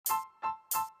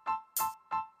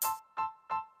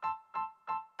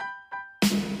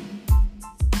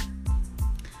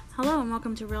Hello and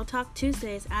welcome to Real Talk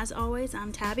Tuesdays. As always,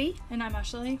 I'm Tabby. And I'm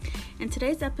Ashley. In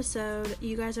today's episode,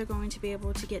 you guys are going to be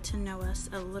able to get to know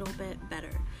us a little bit better.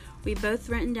 We both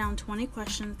written down 20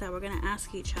 questions that we're going to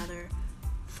ask each other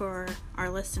for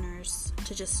our listeners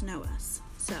to just know us.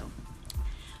 So,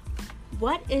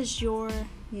 what is your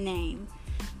name?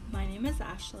 My name is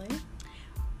Ashley.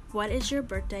 What is your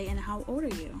birthday and how old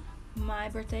are you? My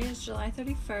birthday is July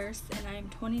 31st and I am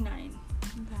 29.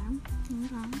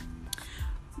 Okay.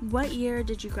 What year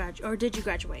did you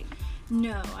graduate?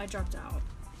 No, I dropped out.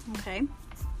 Okay.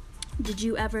 Did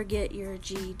you ever get your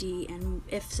GED, and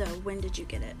if so, when did you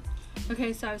get it?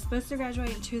 Okay, so I was supposed to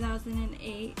graduate in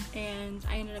 2008 and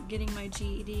I ended up getting my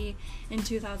GED in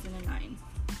 2009.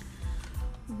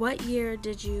 What year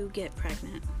did you get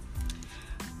pregnant?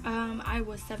 I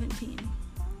was 17.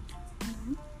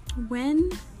 When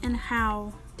and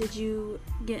how did you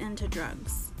get into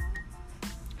drugs?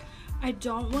 I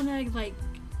don't want to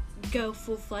go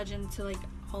full-fledged into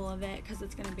all of it because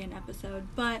it's going to be an episode,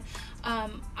 but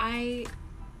I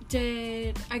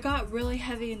got really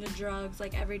heavy into drugs,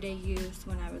 everyday use,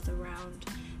 when I was around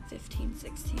 15,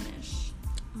 16-ish.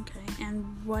 Okay, and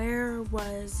where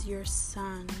was your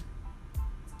son,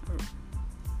 or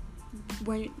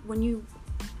when you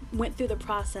went through the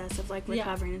process of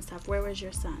recovering and stuff, where was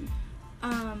your son?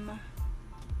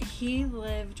 He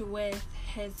lived with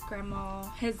his grandma,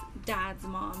 his dad's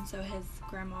mom, so his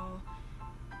grandma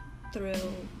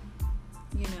through,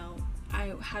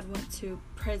 I had went to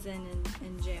prison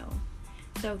and jail.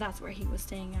 So that's where he was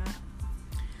staying at.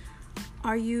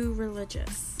 Are you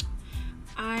religious?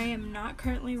 I am not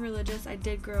currently religious. I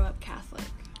did grow up Catholic.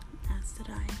 As did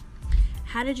I.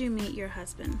 How did you meet your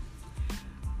husband?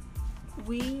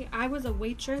 I was a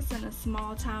waitress in a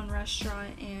small town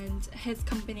restaurant, and his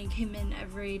company came in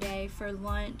every day for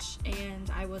lunch, and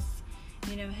I was,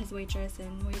 his waitress,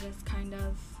 and we just kind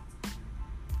of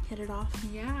hit it off.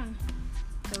 Yeah.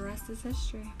 The rest is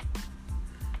history.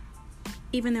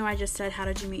 Even though I just said, how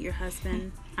did you meet your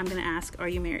husband? I'm going to ask, are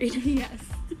you married? Yes.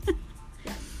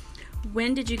 Yes.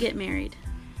 When did you get married?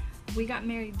 We got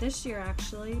married this year,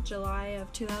 actually, July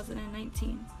of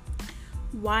 2019.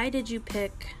 Why did you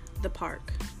pick the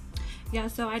park? Yeah,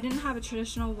 so I didn't have a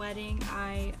traditional wedding.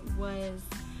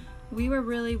 We were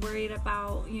really worried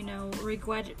about,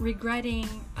 regretting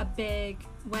a big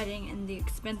wedding and the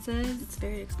expenses. It's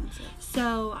very expensive.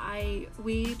 So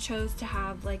we chose to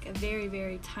have a very,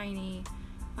 very tiny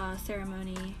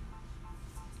ceremony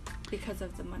because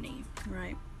of the money.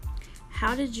 Right.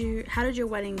 How did your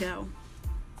wedding go?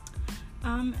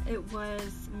 It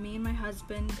was me and my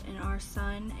husband and our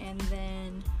son, and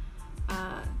then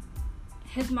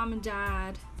his mom and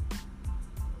dad,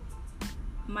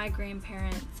 my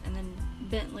grandparents, and then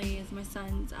Bentley is my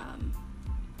son's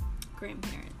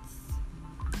grandparents.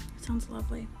 Sounds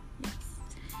lovely. Yes.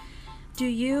 Do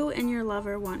you and your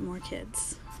lover want more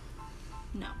kids?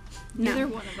 No. Neither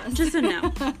one of us. Just a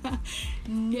no.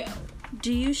 No.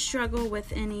 Do you struggle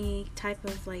with any type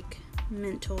of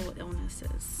mental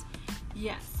illnesses?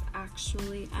 Yes,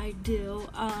 actually I do.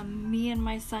 Me and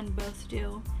my son both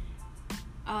do.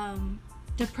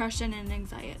 Depression and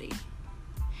anxiety.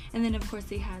 And then, of course,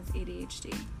 he has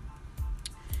ADHD.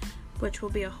 Which will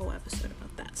be a whole episode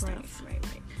about that stuff. Right.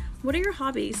 What are your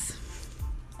hobbies?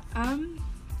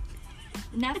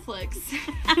 Netflix.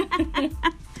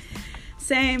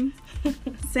 Same.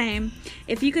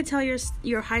 If you could tell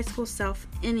your high school self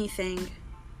anything,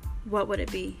 what would it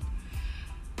be?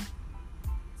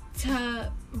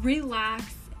 To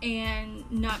relax and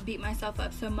not beat myself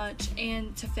up so much,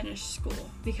 and to finish school,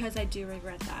 because I do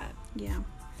regret that. Yeah.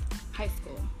 High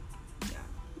school. Yeah.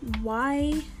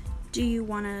 Why do you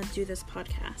want to do this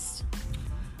podcast?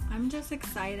 I'm just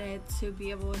excited to be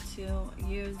able to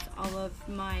use all of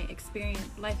my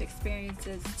life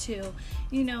experiences to,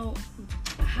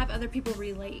 have other people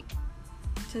relate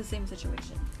to the same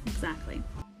situation. Exactly.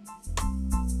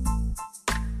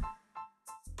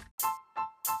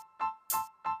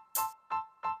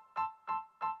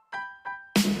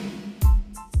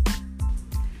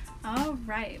 All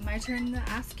right, my turn to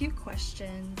ask you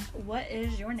questions. What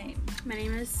is your name? My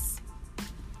name is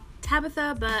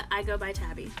Tabitha, but I go by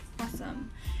Tabby.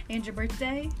 Awesome. And your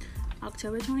birthday?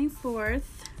 October 24th.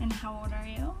 And how old are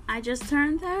you? I just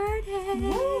turned 30.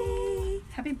 Woo!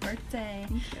 Happy birthday.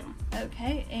 Thank you.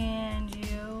 Okay, and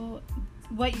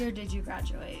what year did you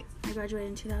graduate? I graduated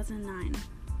in 2009.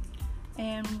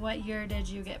 And what year did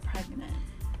you get pregnant?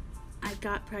 I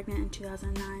got pregnant in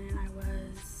 2009 and I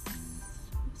was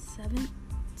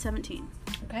 17.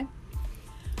 Okay.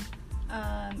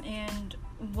 And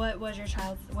what's your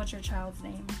child's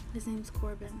name? His name's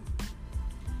Corbin.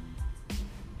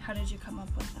 how did you come up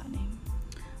with that name?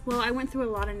 Well, I went through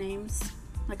a lot of names,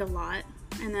 like a lot,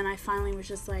 and then I finally was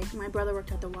just like, my brother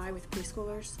worked at the Y with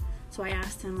preschoolers, so I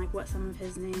asked him like what some of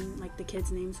his name, like the kids'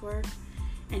 names were,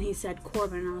 and he said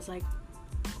Corbin, and I was like,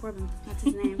 Corbin, that's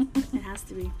his name. It has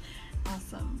to be.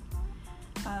 Awesome.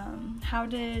 How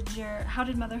did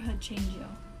motherhood change you?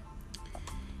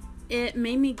 It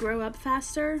made me grow up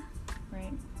faster.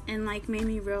 Right. And like made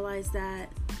me realize that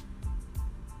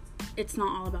it's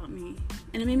not all about me.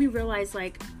 And it made me realize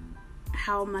like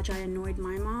how much I annoyed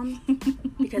my mom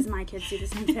because my kids do the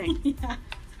same thing. Yeah.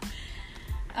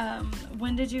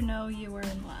 When did you know you were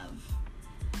in love?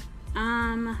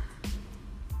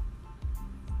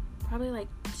 Probably like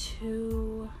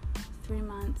 2-3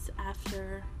 months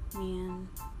after me and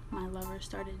my lover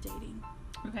started dating.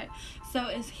 Okay. So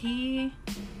is he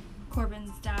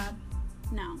Corbin's dad?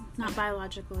 No, not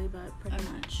biologically, but pretty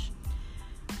much.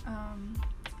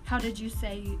 How did you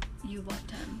say you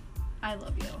loved him? I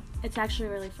love you. It's actually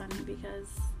really funny because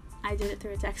I did it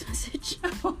through a text message.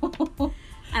 And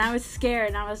I was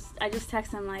scared, and I just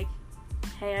texted him like,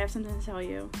 hey, I have something to tell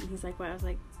you. And he's like, what? I was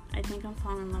like, I think I'm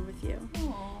falling in love with you.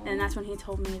 Aww. And that's when he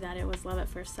told me that it was love at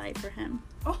first sight for him.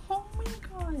 Oh my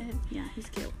god. Yeah, he's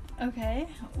cute. Okay.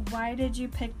 Why did you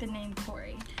pick the name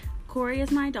Corey? Corey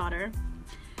is my daughter.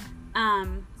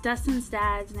 Dustin's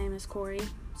dad's name is Corey,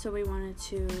 so we wanted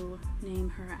to name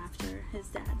her after his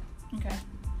dad. Okay.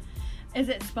 Is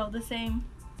it spelled the same?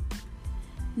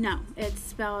 No, it's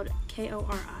spelled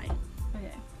Kori.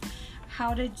 Okay.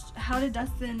 How did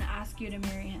Dustin ask you to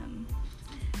marry him?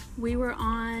 We were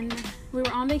on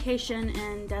vacation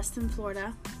in Destin,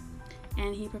 Florida,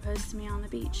 and he proposed to me on the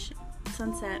beach,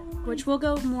 sunset, which we'll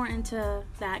go more into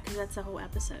that because that's a whole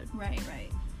episode. Right.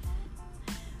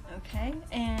 Okay.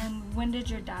 And when did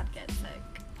your dad get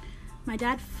sick? My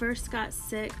dad first got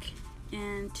sick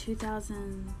in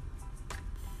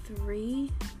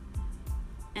 2003,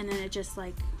 and then it just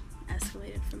like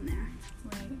escalated from there.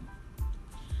 Right.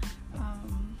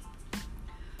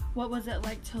 What was it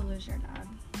like to lose your dad?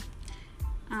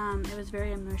 It was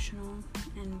very emotional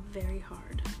and very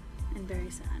hard and very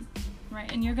sad.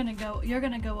 Right, and you're gonna go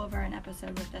over an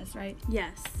episode with this, right?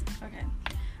 Yes. Okay.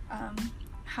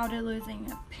 How did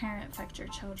losing a parent affect your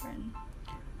children?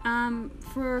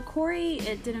 For Corey,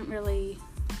 it didn't really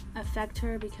affect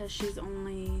her because she's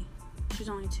only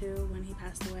 2 when he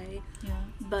passed away. Yeah.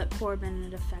 But Corbin,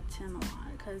 it affected him a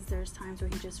lot because there's times where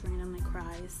he just randomly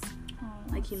cries. Oh,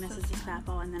 Like he misses his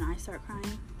papaw, and then I start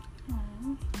crying.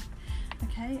 Oh.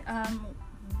 Okay.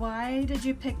 Why did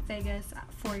you pick Vegas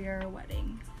for your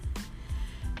wedding?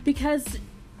 Because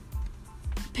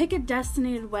pick a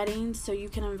designated wedding so you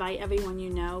can invite everyone you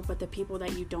know, but the people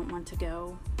that you don't want to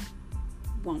go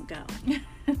won't go.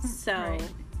 So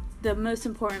Right. the most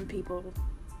important people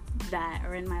that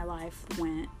are in my life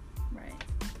went. Right.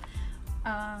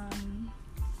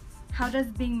 How does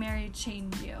being married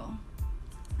change you?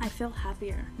 I feel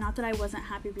happier. Not that I wasn't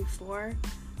happy before,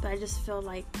 but I just feel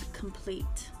like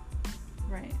complete.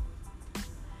 Right.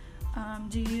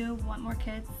 Do you want more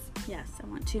kids? Yes, I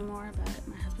want 2 more, but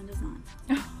my husband does not.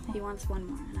 He wants 1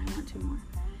 more, and I want 2 more.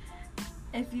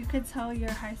 If you could tell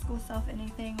your high school self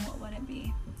anything, what would it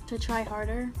be? To try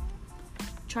harder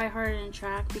in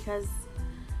track, because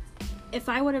if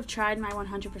I would have tried my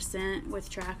 100% with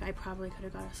track, I probably could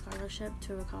have got a scholarship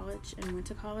to a college and went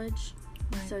to college.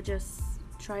 Right. So just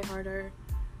try harder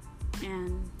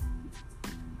and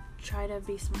try to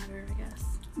be smarter, I guess.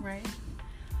 Right.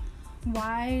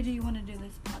 Why do you want to do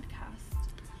this podcast?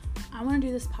 I want to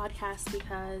do this podcast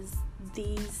because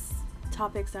these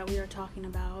topics that we are talking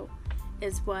about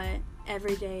is what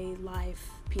everyday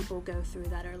life people go through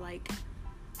that are like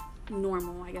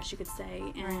normal, I guess you could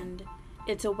say. And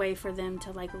it's a way for them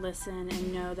to like listen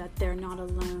and know that they're not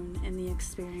alone in the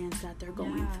experience that they're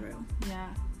going through. Yeah.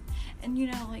 And you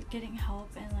know, like getting help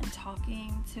and like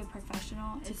talking to a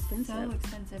professional is so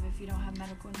expensive if you don't have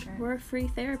medical insurance. We're a free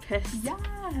therapist. Yeah.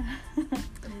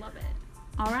 Love it.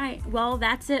 All right. Well,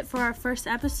 that's it for our first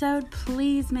episode.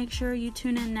 Please make sure you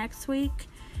tune in next week,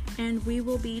 and we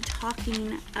will be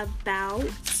talking about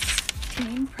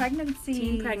teen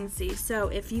pregnancy. So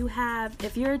if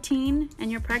you're a teen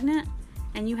and you're pregnant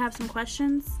and you have some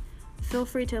questions, feel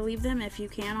free to leave them if you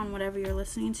can on whatever you're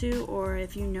listening to, or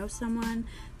if you know someone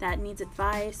that needs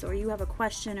advice or you have a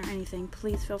question or anything,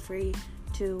 please feel free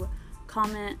to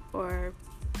comment or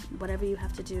whatever you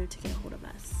have to do to get a hold of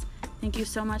us. Thank you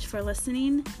so much for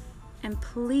listening, and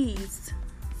please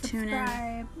tune in.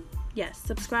 Subscribe. Yes,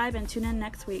 subscribe and tune in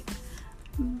next week.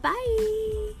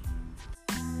 Bye.